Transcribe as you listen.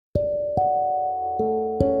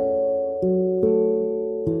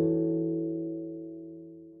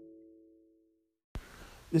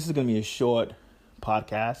This is going to be a short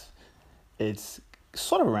podcast. It's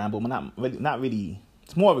sort of a ramble, but not really.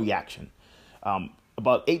 It's more of a reaction.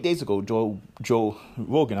 About 8 days ago, Joe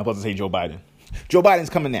Rogan, I'm about to say Joe Biden. Joe Biden's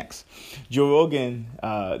coming next. Joe Rogan,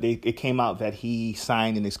 it came out that he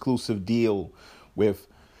signed an exclusive deal with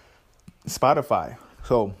Spotify.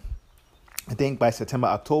 So I think by September,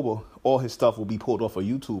 October, all his stuff will be pulled off of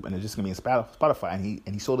YouTube, and it's just gonna be in Spotify.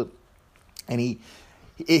 And he sold it, and he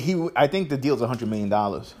I think the deal's $100 million,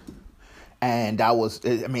 and that was,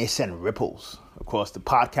 it sent ripples across the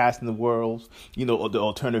podcasting world, the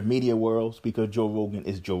alternative media worlds, because Joe Rogan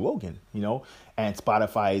is Joe Rogan, and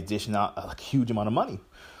Spotify is dishing out a huge amount of money.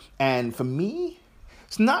 And for me,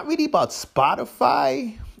 it's not really about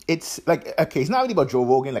Spotify. It's like, okay, it's not really about Joe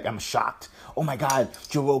Rogan. Like, I'm shocked. Oh my God,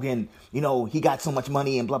 Joe Rogan, he got so much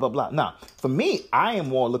money and blah, blah, blah. Nah, for me, I am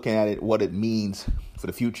more looking at it, what it means for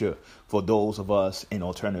the future for those of us in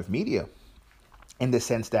alternative media. In the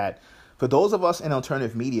sense that for those of us in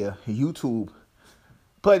alternative media, YouTube,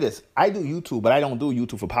 play this, I do YouTube, but I don't do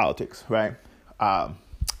YouTube for politics, right? I'm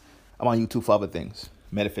on YouTube for other things,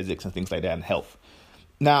 metaphysics and things like that, and health.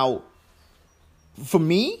 Now, for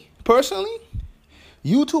me personally,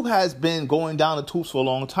 YouTube has been going down the tubes for a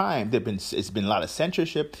long time. It's been a lot of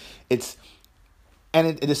censorship.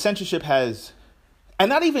 The censorship has, and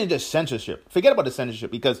not even just censorship. Forget about the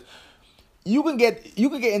censorship, because you can get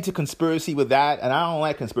into conspiracy with that, and I don't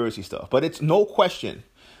like conspiracy stuff. But it's no question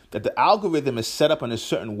that the algorithm is set up in a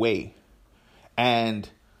certain way, and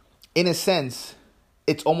in a sense,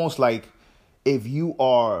 it's almost like if you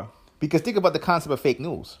are, because think about the concept of fake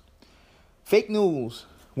news. Fake news.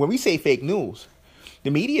 When we say fake news, the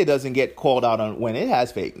media doesn't get called out on when it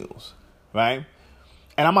has fake news, right?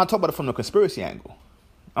 And I'm not talking about it from the conspiracy angle.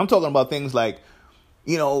 I'm talking about things like,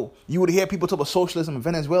 you would hear people talk about socialism in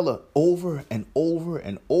Venezuela over and over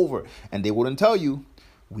and over, and they wouldn't tell you,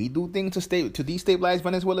 we do things to destabilize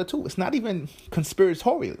Venezuela too. It's not even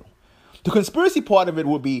conspiratorial. The conspiracy part of it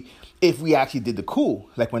would be if we actually did the coup,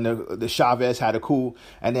 like when the Chavez had a coup,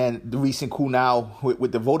 and then the recent coup now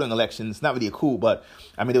with the voting elections, not really a coup, but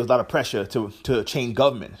there was a lot of pressure to change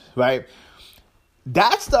government, right?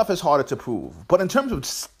 That stuff is harder to prove. But in terms of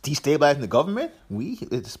destabilizing the government,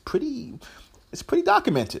 it's pretty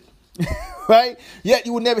documented, right? Yet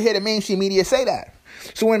you would never hear the mainstream media say that.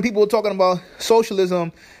 So when people were talking about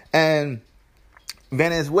socialism and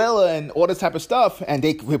Venezuela and all this type of stuff, and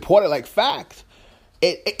they report it like fact,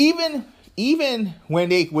 even when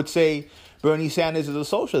they would say Bernie Sanders is a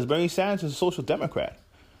socialist, Bernie Sanders is a social democrat.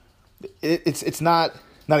 It's not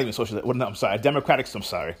even socialist. Well, no, I'm sorry, Democratic. I'm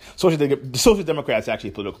sorry, the Social Democrats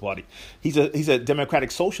actually a political party. He's a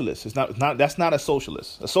democratic socialist. That's not a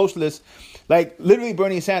socialist. A socialist, like literally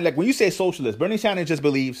Bernie Sanders. Like when you say socialist, Bernie Sanders just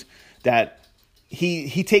believes that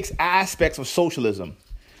he takes aspects of socialism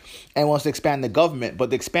and wants to expand the government, but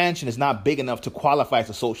the expansion is not big enough to qualify as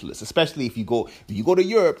a socialist. Especially if you go to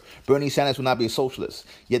Europe, Bernie Sanders will not be a socialist.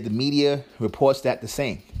 Yet the media reports that the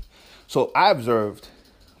same. So I observed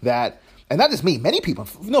that, and not just me, many people,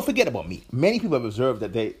 forget about me. Many people have observed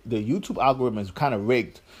that the YouTube algorithm is kind of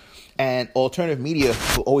rigged, and alternative media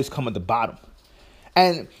will always come at the bottom.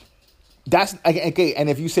 And that's okay. And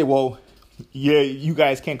if you say, well, yeah, you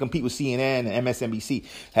guys can't compete with CNN and MSNBC.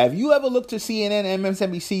 Have you ever looked at CNN and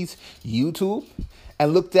MSNBC's YouTube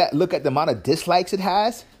and look at the amount of dislikes it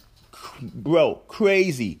has? Bro,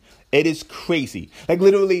 crazy. It is crazy. Like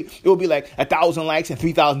literally, it will be like 1,000 likes and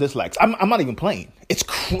 3,000 dislikes. I'm not even playing. It's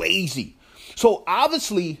crazy. So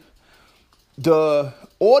obviously, the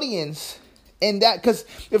audience in that, because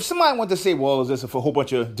if somebody wanted to say, well, is this a whole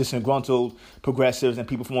bunch of disgruntled progressives and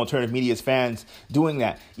people from alternative media's fans doing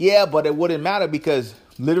that? Yeah, but it wouldn't matter, because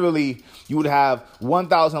literally you would have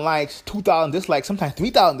 1,000 likes, 2,000 dislikes, sometimes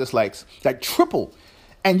 3,000 dislikes, like triple.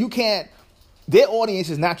 And their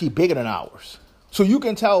audience is naturally bigger than ours. So you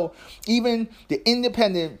can tell even the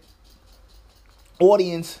independent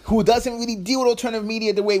audience who doesn't really deal with alternative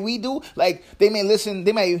media the way we do, like they may listen,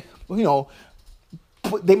 they may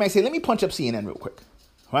say, let me punch up CNN real quick,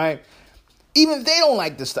 right? Even if they don't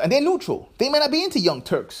like this stuff, and they're neutral, they may not be into Young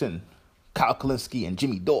Turks and Kyle Kalinske and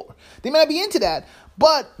Jimmy Dore. They may not be into that,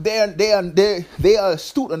 but they are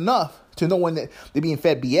astute enough to know when they're being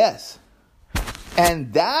fed BS.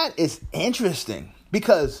 And that is interesting,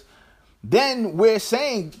 because then we're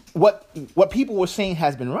saying what people were saying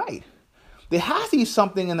has been right. There has to be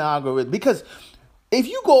something in the algorithm, because if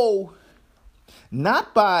you go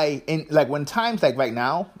not by, when times like right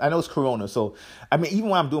now, I know it's Corona, so even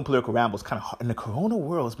when I'm doing political rambles, it's kind of hard. In the Corona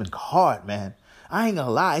world, it's been hard, man. I ain't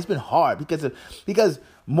gonna lie, it's been hard because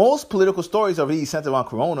most political stories are really centered around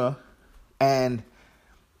Corona, and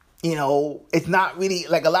it's not really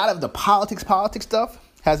like a lot of the politics stuff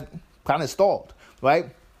has kind of stalled, right?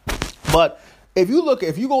 But if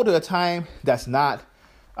you go to a time that's not,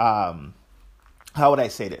 how would I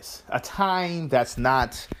say this? A time that's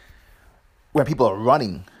not where people are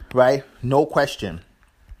running, right? No question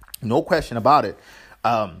about it.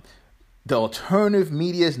 The alternative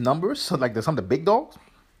media's numbers, so like some of the big dogs,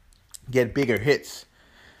 get bigger hits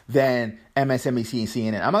than MSNBC and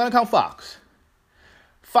CNN. I'm not going to count Fox.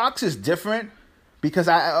 Fox is different because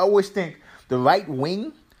I always think the right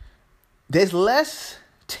wing, there's less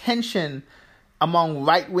tension among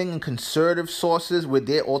right-wing and conservative sources with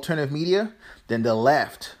their alternative media than the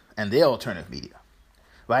left and their alternative media,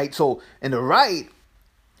 right? So in the right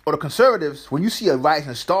or the conservatives, when you see a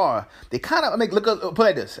rising star, they kind of put it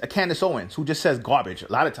like this: a Candace Owens, who just says garbage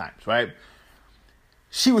a lot of times, right?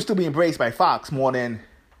 She would still be embraced by Fox more than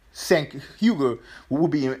Cenk Uygur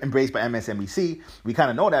would be embraced by MSNBC. We kind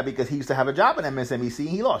of know that because he used to have a job at MSNBC and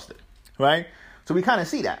he lost it, right? So we kind of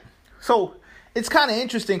see that. So it's kind of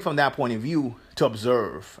interesting from that point of view to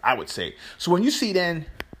observe, I would say. So when you see then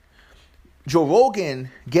Joe Rogan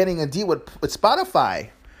getting a deal with Spotify,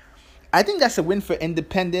 I think that's a win for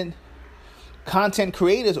independent content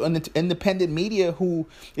creators or independent media who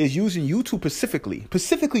is using YouTube specifically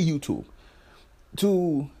YouTube,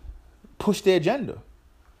 to push their agenda.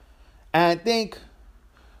 And I think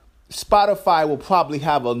Spotify will probably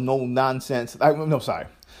have a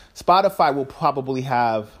Spotify will probably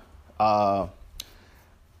have, how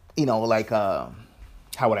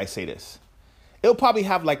would I say this? It'll probably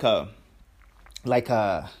have like a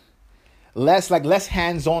less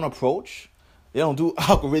hands-on approach. They don't do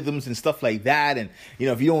algorithms and stuff like that. And,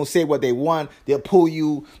 if you don't say what they want, they'll pull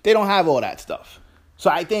you. They don't have all that stuff. So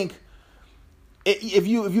I think if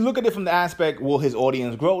you look at it from the aspect, will his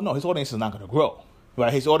audience grow? No, his audience is not going to grow.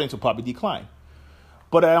 Right? His audience will probably decline.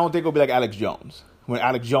 But I don't think it'll be like Alex Jones, when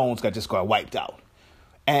Alex Jones got wiped out.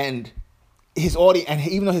 And his audience, and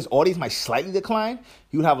even though his audience might slightly decline,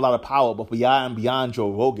 he would have a lot of power. But beyond Joe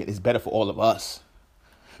Rogan, it's better for all of us.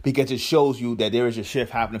 Because it shows you that there is a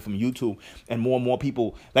shift happening from YouTube, and more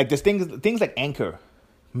people, like there's things like Anchor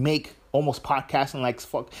make almost podcasting like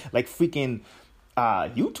freaking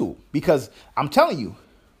YouTube. Because I'm telling you,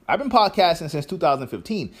 I've been podcasting since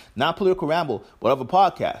 2015, not Political Ramble, but other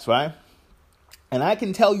podcasts, right? And I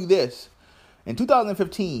can tell you this, in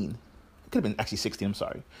 2015, it could have been actually 16, I'm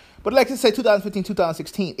sorry. But like I say 2015,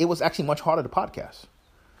 2016, it was actually much harder to podcast.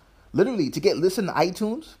 Literally, to get listened to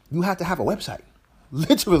iTunes, you have to have a website.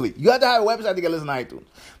 Literally, you have to have a website to get listened to iTunes.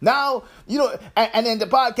 Now, and then the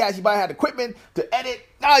podcast, you might have equipment to edit.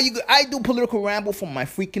 Now, I do Political Ramble from my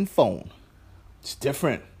freaking phone. It's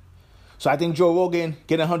different. So I think Joe Rogan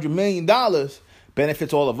getting $100 million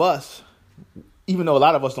benefits all of us, even though a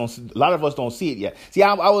lot of us don't see it yet. See,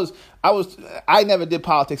 I never did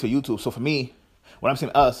politics or YouTube. So for me, when I'm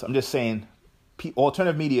saying us, I'm just saying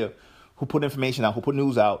alternative media who put information out, who put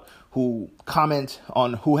news out, who comment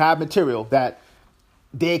on, who have material that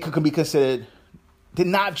they could be considered, they're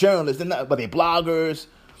not journalists, but they're bloggers,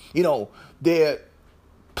 they're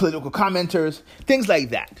political commenters, things like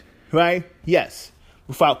that, right? Yes,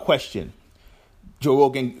 without question. Joe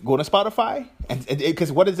Rogan go to Spotify, and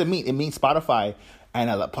because what does it mean? It means Spotify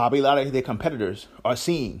and probably a lot of their competitors are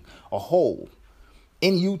seeing a hole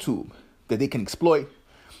in YouTube that they can exploit,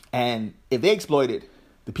 and if they exploit it,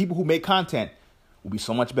 the people who make content will be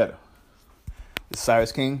so much better. This is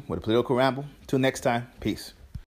Siris King with a Political Ramble. Till next time, peace.